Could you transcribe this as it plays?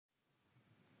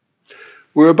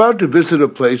We're about to visit a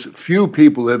place few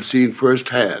people have seen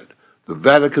firsthand, the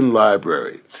Vatican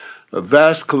Library, a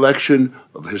vast collection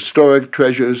of historic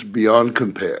treasures beyond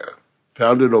compare.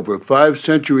 Founded over 5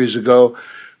 centuries ago,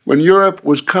 when Europe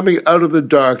was coming out of the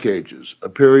Dark Ages, a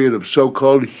period of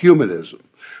so-called humanism,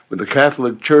 when the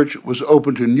Catholic Church was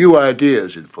open to new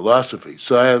ideas in philosophy,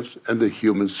 science, and the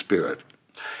human spirit.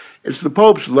 It's the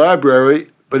Pope's library,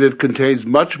 but it contains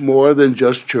much more than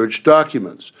just church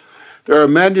documents. There are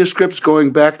manuscripts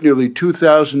going back nearly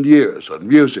 2,000 years on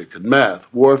music and math,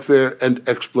 warfare and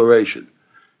exploration,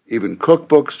 even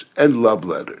cookbooks and love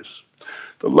letters.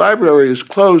 The library is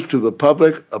closed to the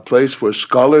public, a place for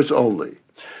scholars only.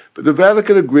 But the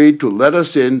Vatican agreed to let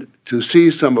us in to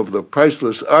see some of the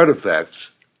priceless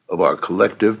artifacts of our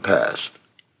collective past.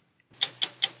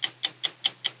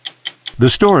 The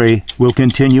story will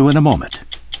continue in a moment.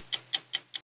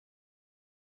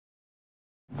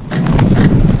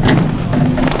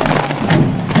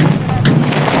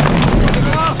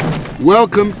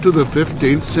 Welcome to the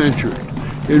 15th century.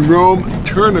 In Rome,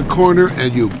 turn a corner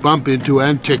and you bump into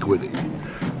antiquity.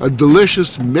 A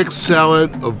delicious mixed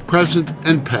salad of present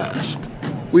and past.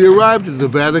 We arrived at the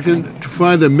Vatican to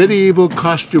find a medieval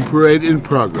costume parade in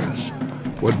progress.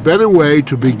 What better way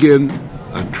to begin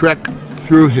a trek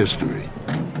through history?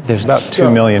 There's about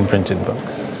 2 million printed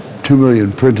books. 2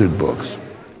 million printed books.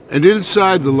 And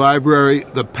inside the library,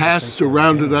 the past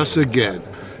surrounded us again,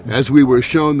 as we were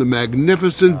shown the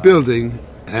magnificent building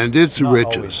and its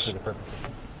riches.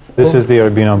 This is the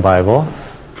Urbino Bible.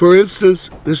 For instance,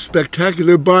 this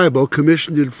spectacular Bible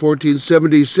commissioned in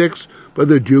 1476 by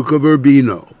the Duke of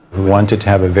Urbino. Who wanted to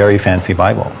have a very fancy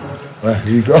Bible. There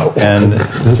you go. And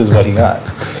this is what he got.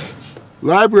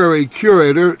 Library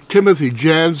curator Timothy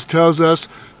Jans tells us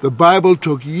the Bible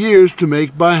took years to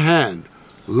make by hand,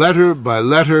 letter by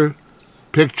letter,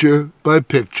 picture by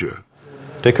picture.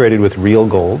 Decorated with real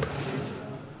gold.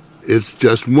 It's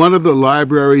just one of the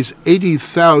library's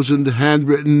 80,000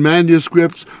 handwritten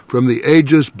manuscripts from the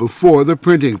ages before the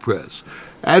printing press.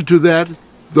 Add to that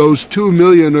those 2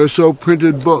 million or so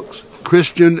printed books,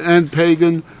 Christian and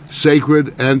pagan,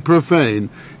 sacred and profane,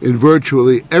 in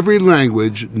virtually every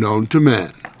language known to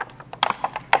man.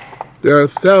 There are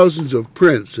thousands of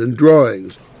prints and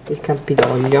drawings,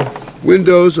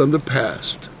 windows on the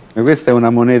past. Questa è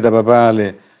una moneta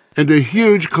papale. And a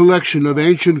huge collection of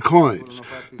ancient coins.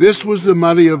 This was the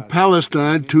money of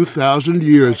Palestine 2,000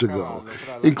 years ago,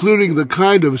 including the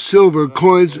kind of silver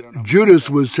coins Judas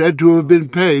was said to have been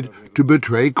paid to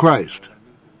betray Christ.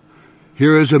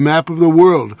 Here is a map of the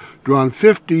world, drawn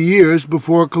 50 years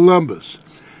before Columbus.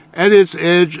 At its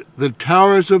edge, the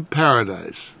Towers of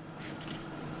Paradise.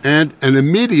 And an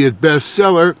immediate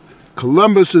bestseller,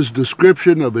 Columbus's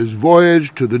description of his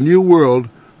voyage to the New World,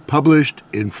 published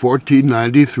in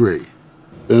 1493.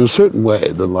 In a certain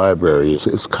way, the library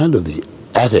is kind of the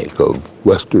attic of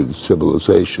Western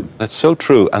civilization. It's so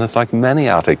true, and it's like many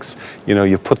attics. You know,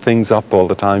 you put things up all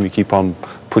the time, you keep on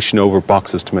pushing over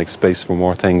boxes to make space for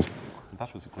more things.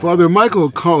 Father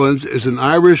Michael Collins is an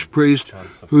Irish priest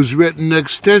who's written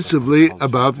extensively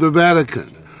about the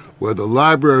Vatican, where the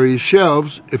library's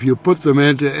shelves, if you put them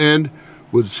end to end,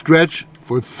 would stretch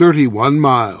for 31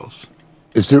 miles.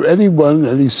 Is there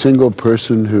any single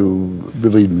person who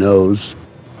really knows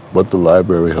what the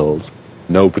library holds?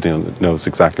 Nobody knows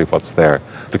exactly what's there,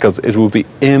 because it would be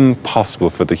impossible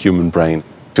for the human brain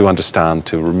to understand,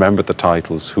 to remember the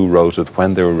titles, who wrote it,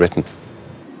 when they were written.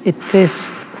 It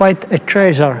is quite a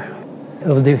treasure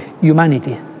of the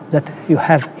humanity that you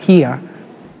have here.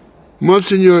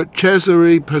 Monsignor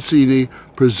Cesare Passini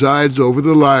presides over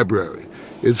the library.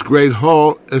 Its great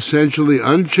hall, essentially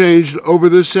unchanged over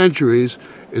the centuries,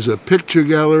 is a picture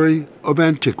gallery of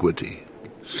antiquity.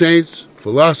 Saints,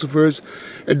 philosophers,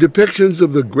 and depictions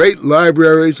of the great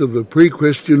libraries of the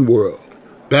pre-Christian world.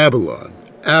 Babylon,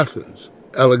 Athens,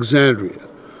 Alexandria,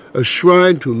 a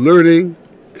shrine to learning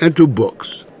and to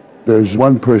books. There's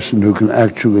one person who can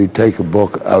actually take a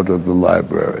book out of the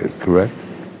library, correct?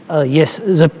 Yes,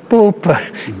 the Pope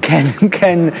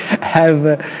can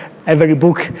have every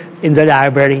book in the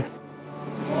library.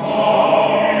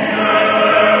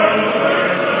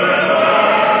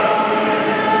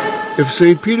 If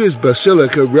St. Peter's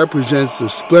Basilica represents the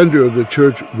splendor of the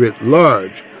church writ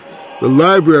large, the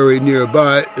library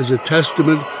nearby is a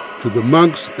testament to the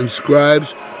monks and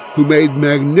scribes who made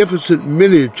magnificent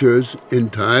miniatures in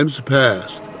times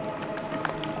past.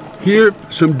 Here,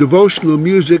 some devotional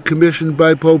music commissioned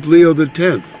by Pope Leo X,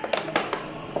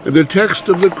 and the text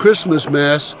of the Christmas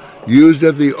Mass used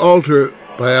at the altar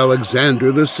by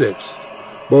Alexander VI,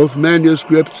 both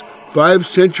manuscripts 5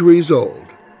 centuries old,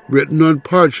 written on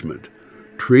parchment,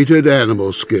 treated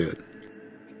animal skin.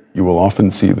 You will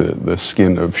often see the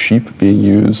skin of sheep being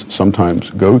used, sometimes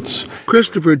goats.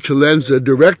 Christopher Celenza,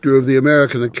 director of the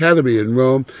American Academy in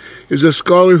Rome, is a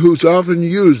scholar who's often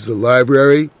used the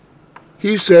library.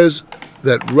 He says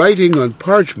that writing on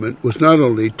parchment was not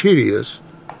only tedious,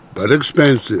 but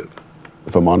expensive.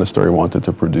 If a monastery wanted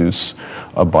to produce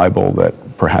a Bible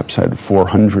that perhaps had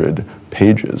 400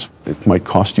 pages, it might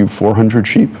cost you 400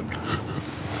 sheep.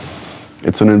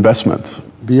 It's an investment.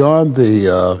 Beyond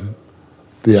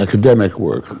the academic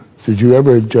work, did you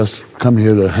ever just come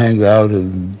here to hang out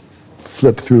and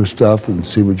flip through stuff and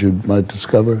see what you might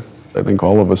discover? I think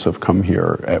all of us have come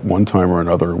here at one time or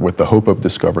another with the hope of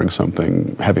discovering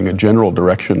something, having a general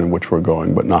direction in which we're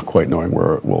going, but not quite knowing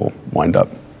where it will wind up.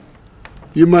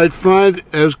 You might find,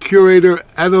 as curator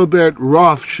Adalbert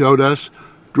Roth showed us,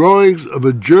 drawings of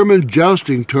a German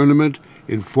jousting tournament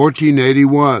in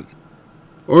 1481.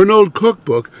 Or an old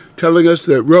cookbook telling us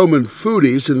that Roman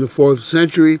foodies in the 4th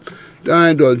century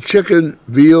dined on chicken,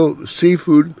 veal,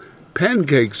 seafood,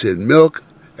 pancakes in milk,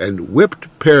 and whipped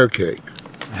pear cake.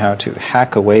 How to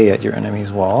hack away at your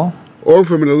enemy's wall. Or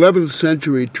from an 11th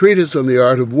century treatise on the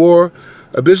art of war,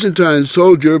 a Byzantine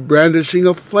soldier brandishing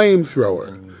a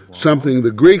flamethrower, something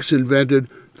the Greeks invented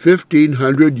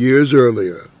 1,500 years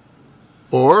earlier.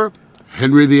 Or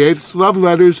Henry VIII's love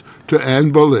letters to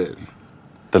Anne Boleyn.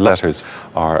 The letters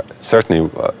are certainly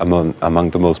among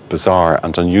the most bizarre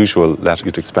and unusual letters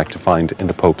you'd expect to find in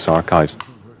the Pope's archives.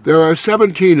 There are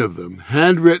 17 of them,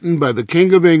 handwritten by the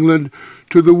King of England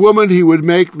to the woman he would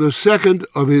make the second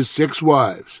of his 6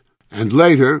 wives, and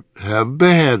later have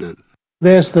beheaded.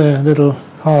 There's the little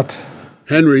heart.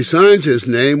 Henry signs his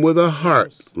name with a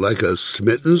heart, like a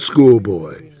smitten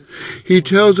schoolboy. He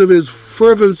tells of his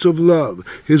fervence of love,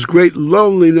 his great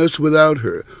loneliness without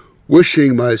her,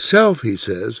 wishing myself, he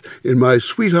says, in my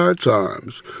sweetheart's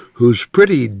arms, whose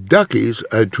pretty duckies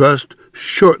I trust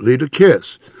shortly to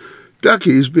kiss.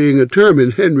 Duckies being a term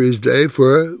in Henry's day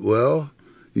for, well,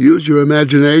 use your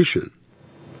imagination.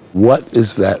 What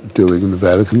is that doing in the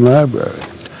Vatican Library?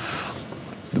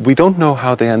 We don't know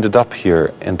how they ended up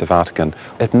here in the Vatican.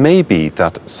 It may be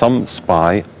that some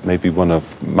spy, maybe one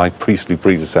of my priestly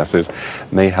predecessors,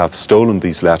 may have stolen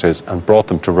these letters and brought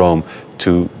them to Rome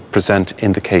to present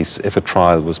in the case if a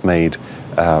trial was made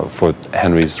for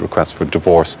Henry's request for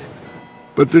divorce.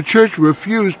 But the Church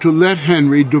refused to let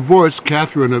Henry divorce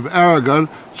Catherine of Aragon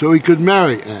so he could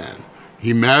marry Anne.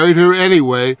 He married her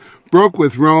anyway, broke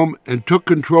with Rome, and took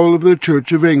control of the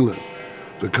Church of England.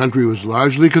 The country was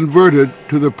largely converted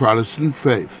to the Protestant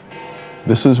faith.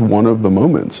 This is one of the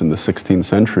moments in the 16th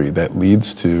century that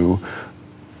leads to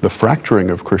the fracturing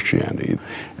of Christianity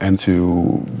and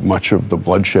to much of the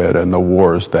bloodshed and the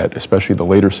wars that especially the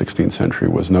later 16th century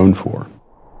was known for.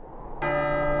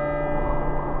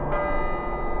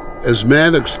 As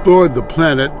man explored the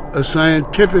planet, a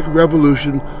scientific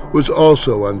revolution was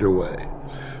also underway.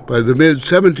 By the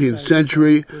mid-17th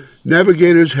century,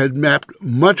 navigators had mapped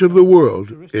much of the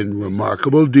world in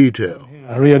remarkable detail.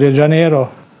 Rio de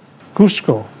Janeiro,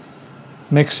 Cusco,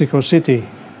 Mexico City.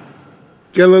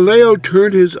 Galileo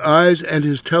turned his eyes and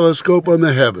his telescope on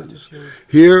the heavens.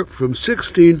 Here, from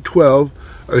 1612,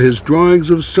 are his drawings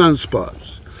of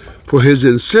sunspots. For his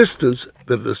insistence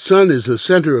that the sun is the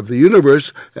center of the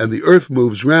universe and the earth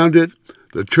moves round it,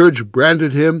 the Church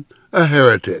branded him a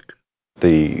heretic.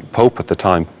 The Pope at the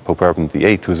time, Pope Urban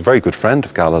VIII, who was a very good friend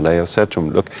of Galileo, said to him,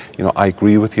 look, I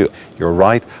agree with you, you're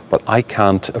right, but I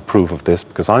can't approve of this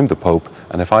because I'm the Pope,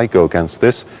 and if I go against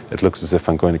this, it looks as if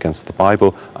I'm going against the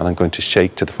Bible, and I'm going to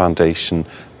shake to the foundation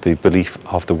the belief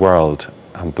of the world,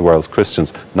 and the world's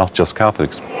Christians, not just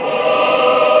Catholics.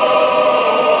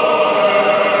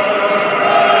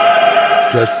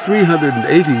 Just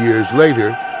 380 years later,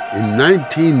 in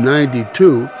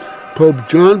 1992, Pope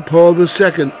John Paul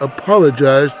II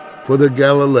apologized for the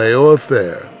Galileo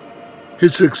affair.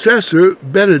 His successor,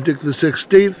 Benedict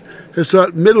XVI, has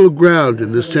sought middle ground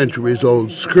in the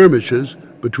centuries-old skirmishes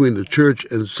between the Church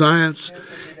and science.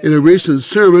 In a recent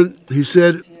sermon, he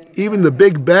said, even the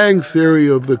Big Bang theory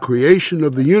of the creation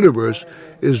of the universe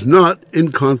is not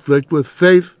in conflict with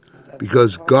faith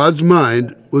because God's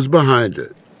mind was behind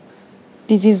it.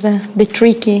 This is the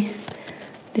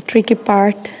tricky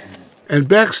part. And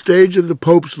backstage at the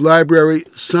Pope's library,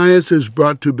 science is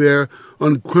brought to bear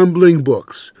on crumbling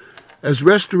books as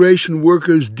restoration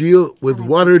workers deal with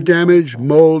water damage,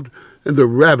 mold, and the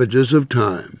ravages of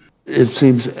time. It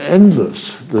seems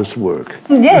endless, this work.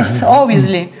 Yes,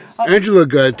 obviously. Angela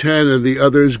Gaitan and the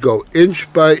others go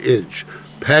inch by inch,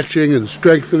 patching and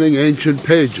strengthening ancient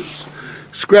pages,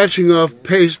 scratching off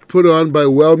paste put on by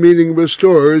well-meaning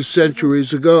restorers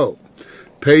centuries ago.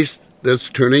 Paste that's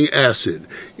turning acid,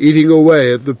 eating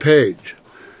away at the page.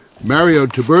 Mario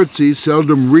Tiburzi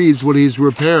seldom reads what he's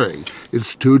repairing.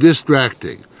 It's too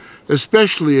distracting,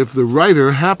 especially if the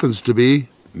writer happens to be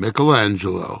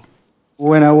Michelangelo.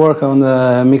 When I work on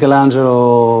the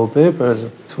Michelangelo papers,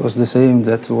 it was the same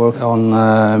that work on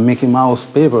Mickey Mouse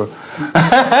paper.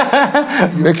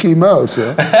 Mickey Mouse,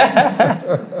 huh?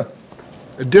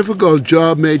 A difficult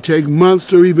job may take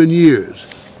months or even years,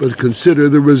 but consider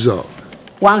the result.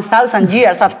 1,000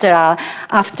 years after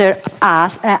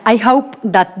us, I hope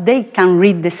that they can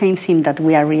read the same thing that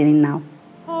we are reading now.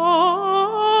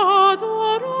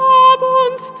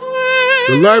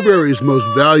 The library's most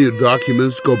valued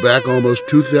documents go back almost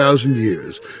 2,000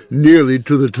 years, nearly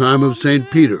to the time of St.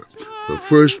 Peter, the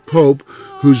first pope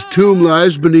whose tomb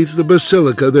lies beneath the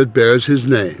basilica that bears his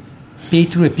name.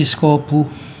 Petru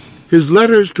Episcopu. His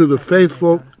letters to the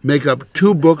faithful make up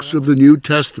 2 books of the New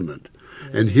Testament,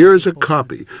 and here is a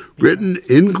copy, written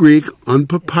in Greek on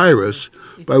papyrus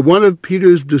by one of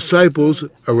Peter's disciples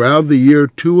around the year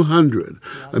 200,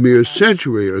 a mere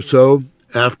century or so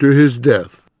after his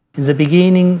death. In the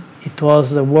beginning, it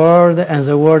was the Word, and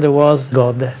the Word was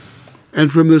God. And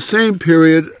from the same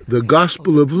period, the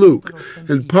Gospel of Luke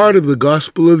and part of the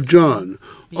Gospel of John,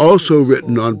 also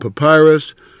written on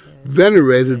papyrus,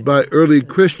 venerated by early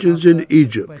Christians in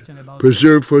Egypt,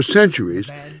 preserved for centuries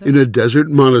in a desert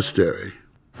monastery.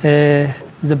 The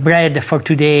bread for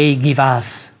today give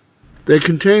us. They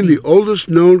contain the oldest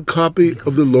known copy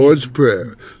of the Lord's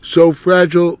Prayer, so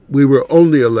fragile we were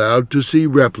only allowed to see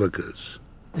replicas.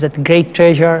 That great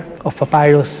treasure of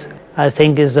papyrus, I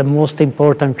think, is the most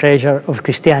important treasure of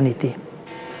Christianity.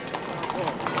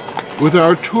 With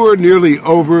our tour nearly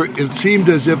over, it seemed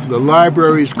as if the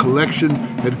library's collection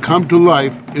had come to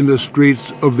life in the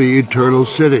streets of the Eternal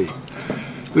City.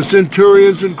 The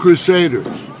centurions and crusaders,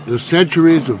 the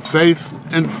centuries of faith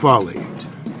and folly,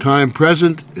 time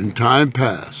present and time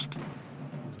past.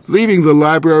 Leaving the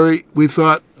library, we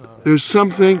thought, there's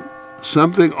something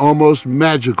almost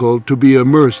magical to be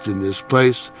immersed in this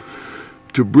place,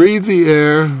 to breathe the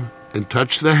air and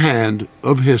touch the hand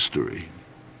of history.